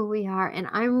pull of who we are. And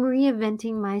I'm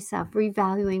reinventing myself,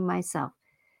 revaluing myself,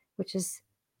 which is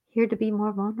here to be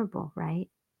more vulnerable, right?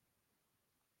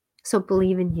 So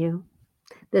believe in you.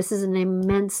 This is an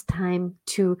immense time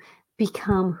to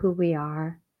become who we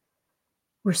are.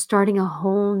 We're starting a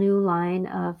whole new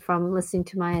line from listening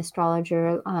to my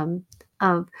astrologer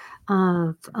of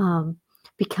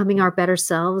becoming our better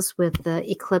selves with the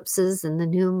eclipses and the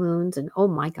new moons. And oh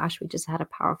my gosh, we just had a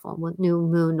powerful new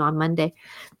moon on Monday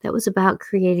that was about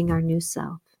creating our new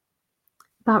self,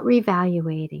 about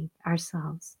reevaluating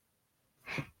ourselves.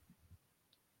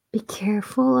 Be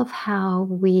careful of how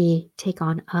we take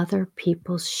on other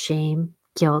people's shame,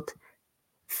 guilt,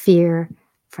 fear,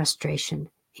 frustration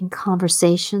in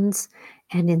conversations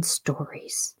and in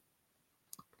stories.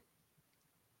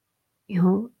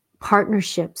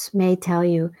 Partnerships may tell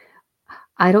you,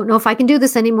 I don't know if I can do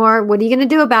this anymore. What are you going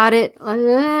to do about it?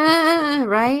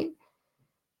 Right?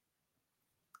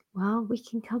 Well, we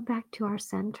can come back to our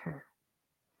center.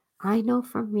 I know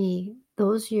for me,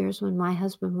 those years when my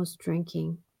husband was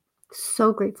drinking,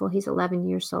 so grateful he's 11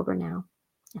 years sober now.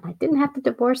 And I didn't have to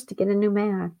divorce to get a new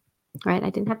man, right?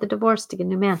 I didn't have to divorce to get a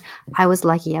new man. I was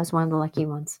lucky. I was one of the lucky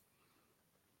ones.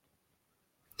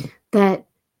 That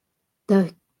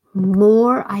the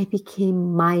more I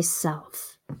became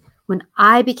myself, when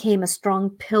I became a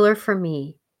strong pillar for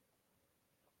me,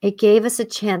 it gave us a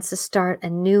chance to start a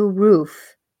new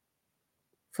roof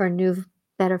for a new,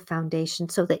 better foundation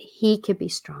so that he could be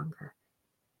stronger.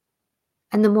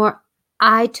 And the more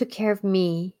I took care of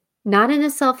me, not in a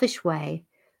selfish way,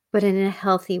 but in a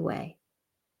healthy way,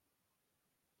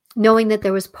 knowing that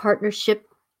there was partnership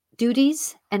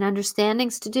duties and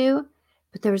understandings to do,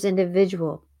 but there was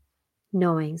individual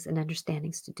knowings and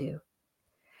understandings to do,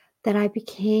 that I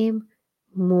became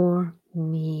more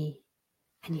me.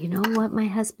 And you know what my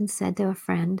husband said to a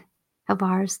friend of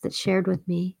ours that shared with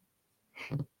me?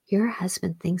 Your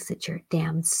husband thinks that you're a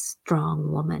damn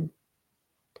strong woman,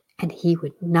 and he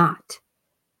would not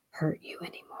hurt you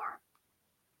anymore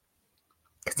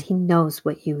because he knows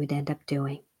what you would end up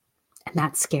doing, and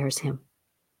that scares him.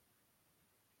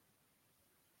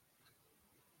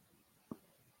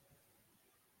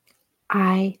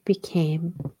 I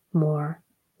became more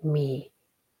me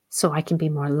so I can be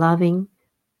more loving,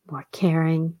 more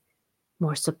caring,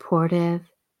 more supportive,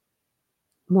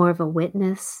 more of a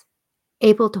witness,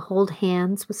 able to hold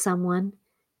hands with someone,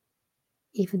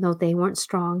 even though they weren't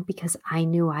strong, because I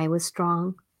knew I was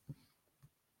strong.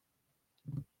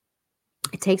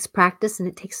 It takes practice and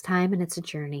it takes time and it's a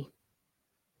journey.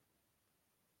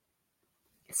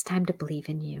 It's time to believe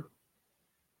in you.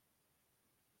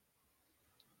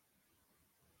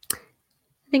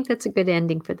 I think that's a good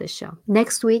ending for this show.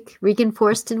 Next week, Regan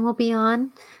Forston will be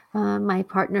on, my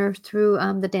partner through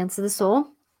the Dance of the Soul.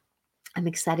 I'm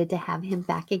excited to have him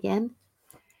back again.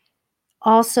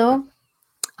 Also,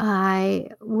 I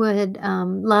would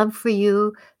love for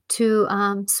you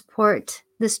to support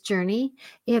this journey.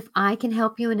 If I can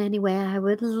help you in any way, I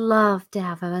would love to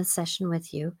have a session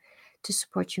with you to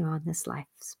support you on this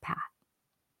life's path.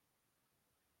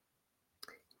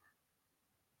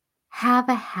 Have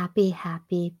a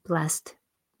happy, blessed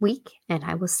week, and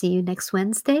I will see you next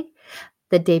Wednesday,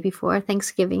 the day before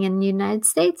Thanksgiving in the United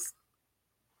States.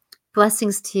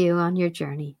 Blessings to you on your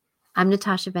journey. I'm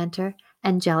Natasha Venter,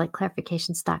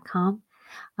 AngelicClarifications.com.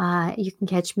 You can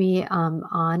catch me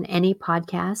on any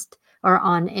podcast or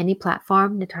on any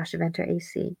platform, Natasha Venter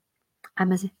AC.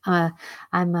 I'm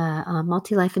a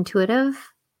multi-life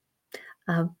intuitive,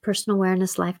 personal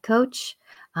awareness life coach,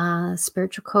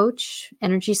 spiritual coach,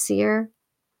 energy seer,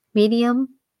 medium,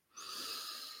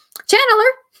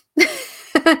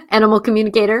 channeler, animal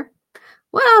communicator.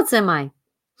 What else am I?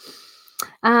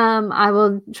 I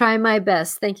will try my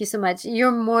best. Thank you so much.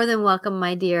 You're more than welcome,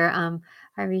 my dear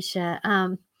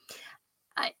Arisha.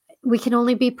 We can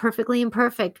only be perfectly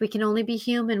imperfect. We can only be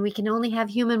human. We can only have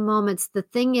human moments. The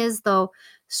thing is, though,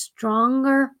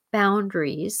 stronger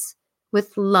boundaries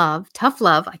with love, tough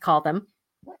love, I call them,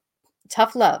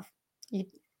 tough love,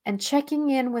 and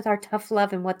checking in with our tough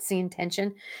love and what's the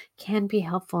intention can be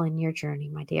helpful in your journey,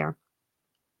 my dear.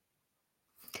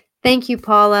 Thank you,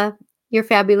 Paula. You're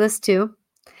fabulous too.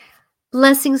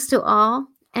 Blessings to all,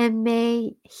 and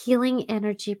may healing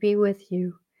energy be with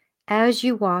you as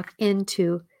you walk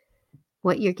into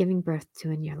what you're giving birth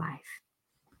to in your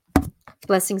life.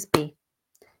 Blessings be.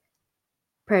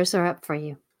 Prayers are up for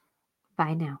you.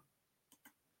 Bye now.